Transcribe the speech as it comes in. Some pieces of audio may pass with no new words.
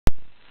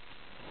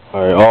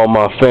Alright, all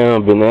my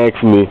fam been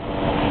asking me,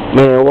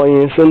 man, why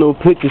you ain't send no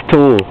pictures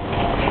to him?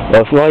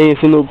 Why you ain't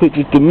send no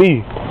pictures to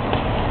me?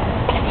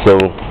 So,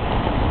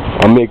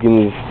 I'm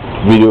making this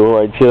video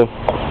right here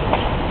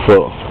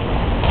for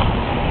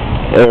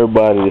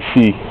everybody to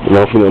see. And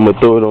I'm gonna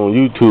throw it on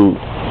YouTube.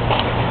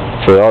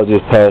 So I'll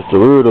just pass the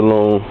word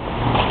along.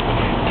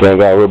 So I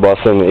gotta worry about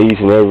sending each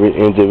and every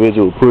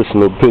individual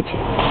person a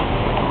picture.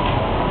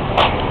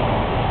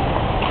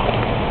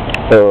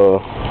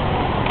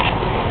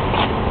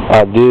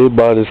 I did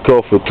buy this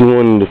car for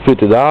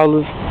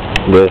 $250.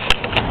 That's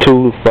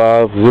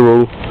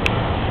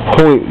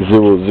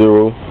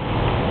 250.00.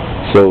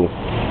 So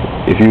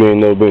if you ain't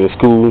never been to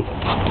school,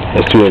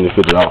 that's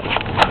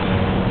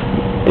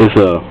 $250. It's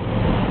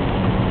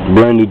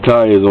brand new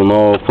tires on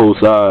all four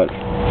sides.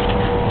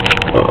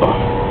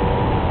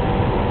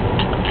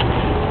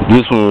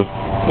 This one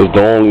is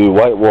the only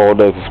white wall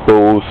that's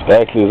exposed.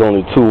 Actually, there's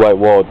only two white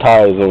wall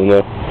tires on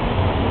there.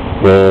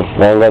 Man, I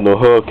ain't got no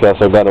hubcap,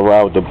 so I gotta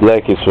ride with the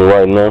blackest for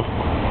right now.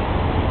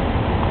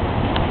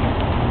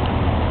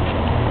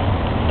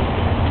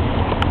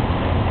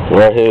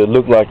 Right here, it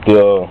look like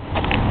the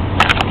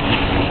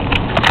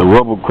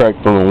rubber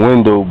cracked on the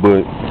window,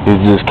 but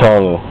it's just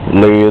kind of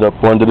laid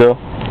up under there.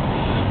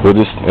 But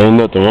this ain't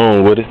nothing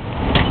wrong with it.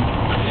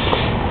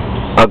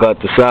 I got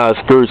the side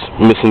skirts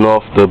missing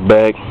off the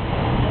back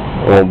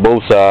on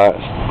both sides,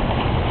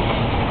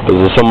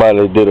 because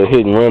somebody did a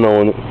hit and run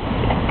on it.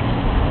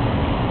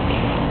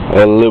 And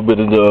a little bit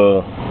of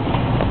the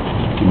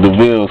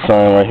Ville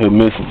sign right here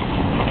missing.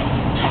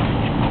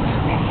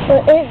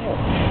 What is it?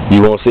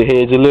 You want to say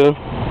hey, Jalil?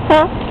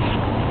 Huh?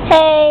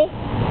 Hey.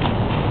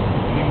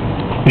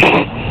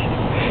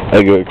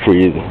 I go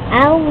crazy.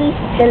 I always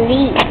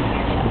delete.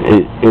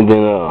 And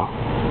then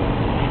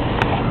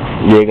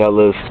yeah, got a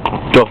little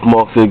scuff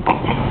marks that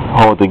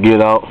hard to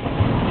get out.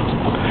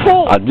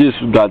 Hey. I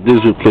just got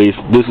this replaced.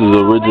 This is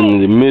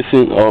originally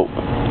missing. Oh,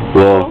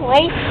 well.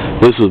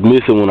 This was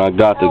missing when I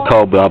got the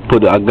car, but I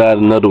got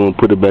another one,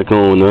 put it back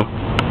on now.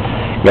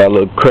 Got a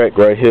little crack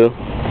right here.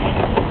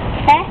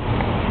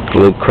 A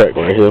little crack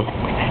right here.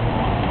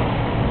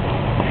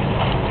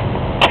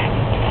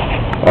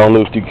 I don't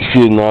know if you can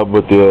see it now,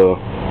 but the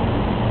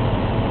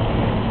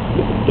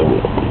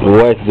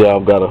wax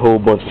job got a whole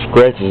bunch of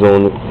scratches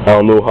on it.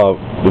 I don't know how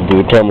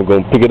the camera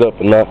gonna pick it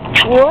up or not.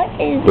 What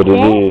is but it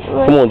is.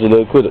 Come on,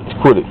 Janelle, quit it.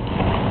 Quit it.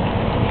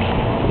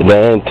 The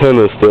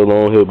antenna is still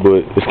on here,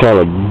 but it's kind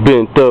of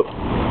bent up,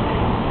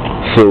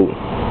 so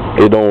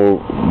it don't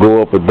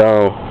go up or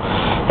down.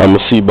 I'm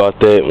gonna see about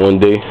that one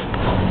day.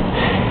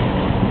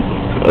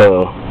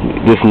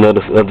 This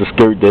another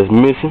skirt that's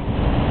missing,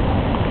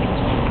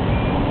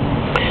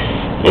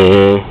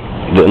 and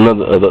the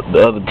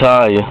other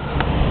tire.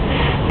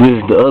 This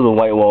is the other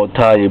white wall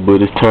tire,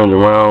 but it's turned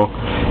around.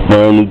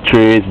 Brand new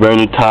treads, brand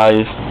new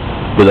tires,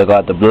 but I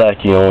got the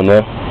blackie on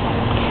there.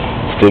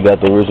 Still got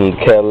the original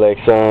Cadillac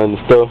sign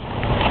and stuff.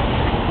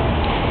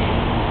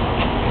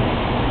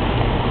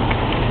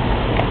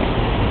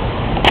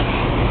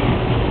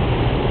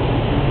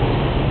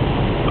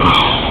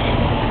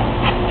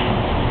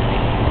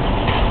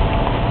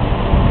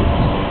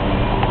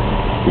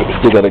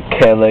 Still got a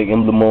Cadillac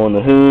emblem on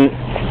the hood.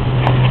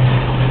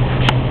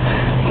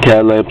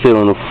 Cadillac plate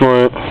on the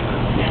front.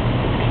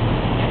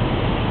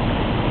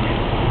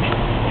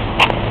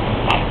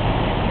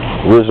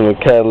 Original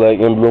Cadillac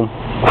emblem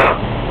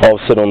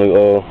offset on the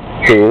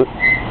hood.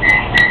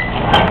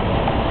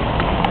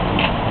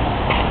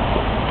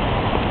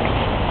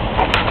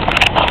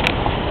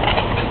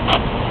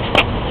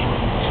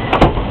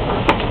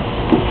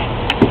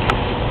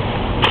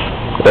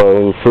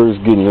 When we first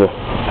getting the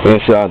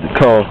inside the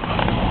car,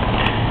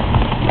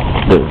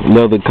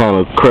 another kind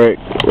of crack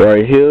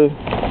right here,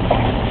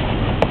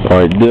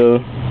 right there,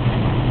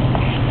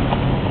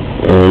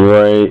 and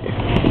right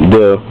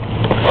there.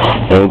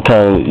 And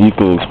kind of, you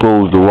can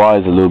expose the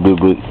wires a little bit,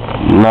 but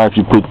not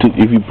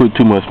if you put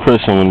too much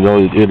pressure on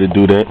it, it'll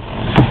do that.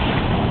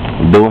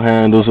 Door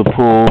handles are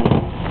pulled.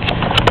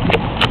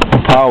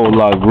 Power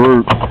lock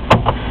work,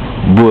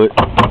 but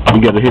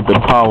you gotta hit the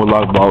power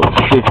lock about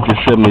 60 to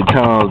 70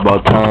 times by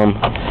the time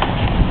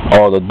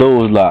all the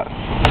doors lock.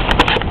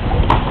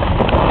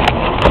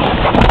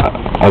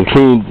 I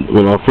cleaned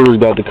when I first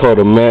got the car.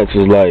 The mats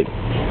is like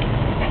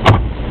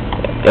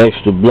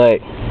extra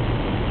black.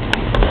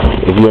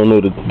 If you don't know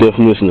the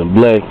definition of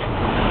black,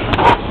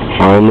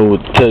 I don't know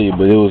what to tell you,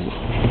 but it was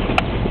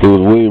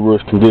way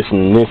worse condition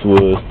than this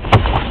was.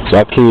 So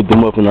I cleaned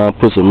them up and I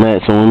put some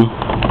mats on them.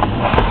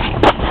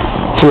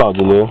 Chill out,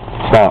 Jalil.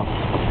 Stop.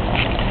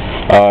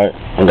 Alright,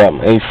 I got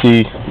my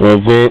AC,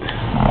 one vent,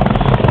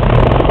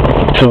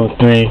 2,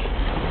 3,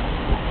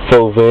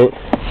 4 vent.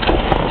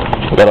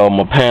 Got all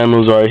my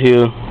panels right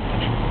here.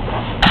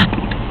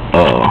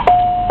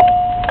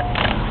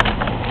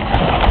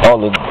 All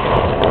the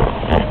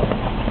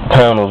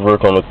panels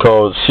work on the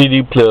car. The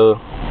CD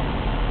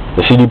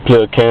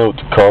player came with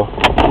the car.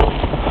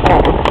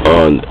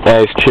 The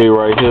ashtray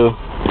right here.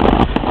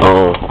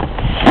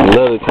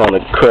 Another kind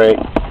of crack.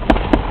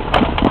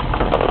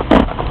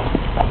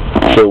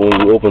 So when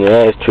you open the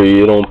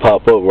ashtray, it don't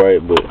pop up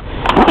right, but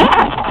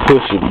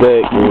push it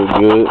back real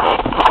good.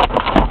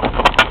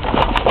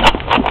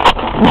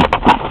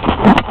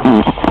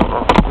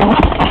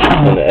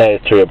 And the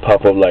ashtray will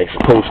pop up like it's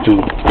supposed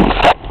to.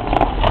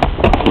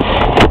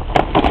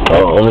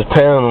 On this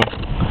panel,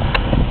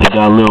 it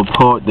got a little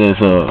part that's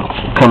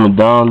coming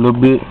down a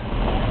little bit,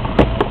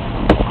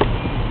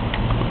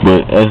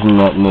 but that's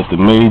not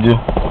nothing major.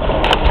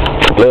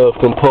 Glove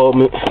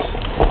compartment,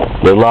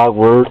 the lock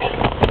work,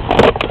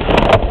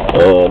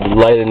 the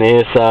light in the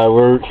inside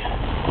work,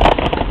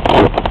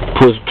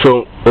 push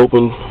trunk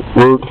open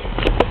work.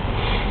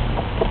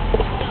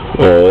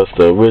 That's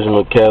the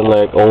original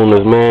Cadillac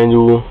owner's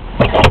manual.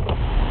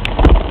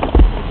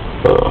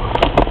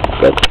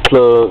 Got the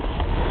plug,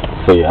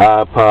 so your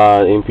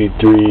iPod,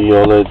 MP3,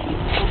 all that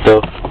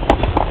stuff.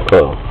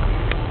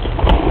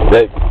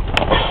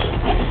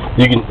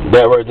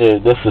 That right there,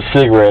 that's a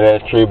cigarette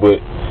ashtray, but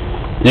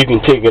you can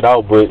take it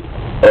out. But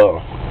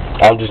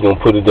I'm just gonna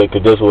put it there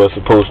because that's where it's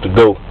supposed to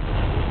go,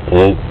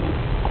 and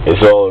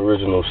it's all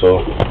original, so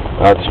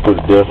I just put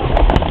it there.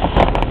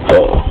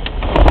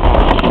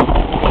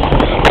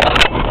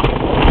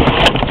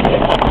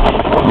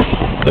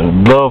 The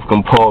glove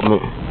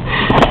compartment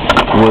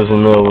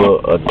wasn't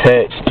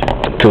attached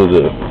to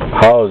the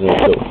housing,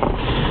 so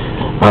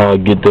I'll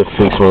get that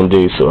fixed one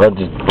day. So I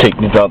just take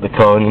this out the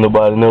car and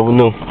nobody never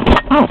knew.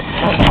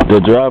 The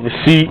driver's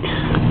seat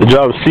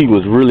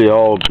was really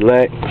all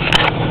black,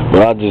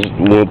 but I just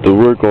went to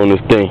work on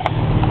this thing,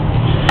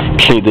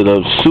 cleaned it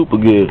up super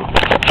good.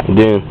 And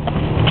then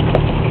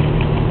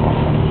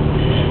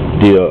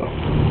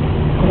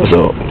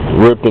so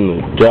ripping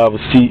the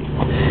driver's seat,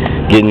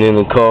 getting in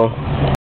the car.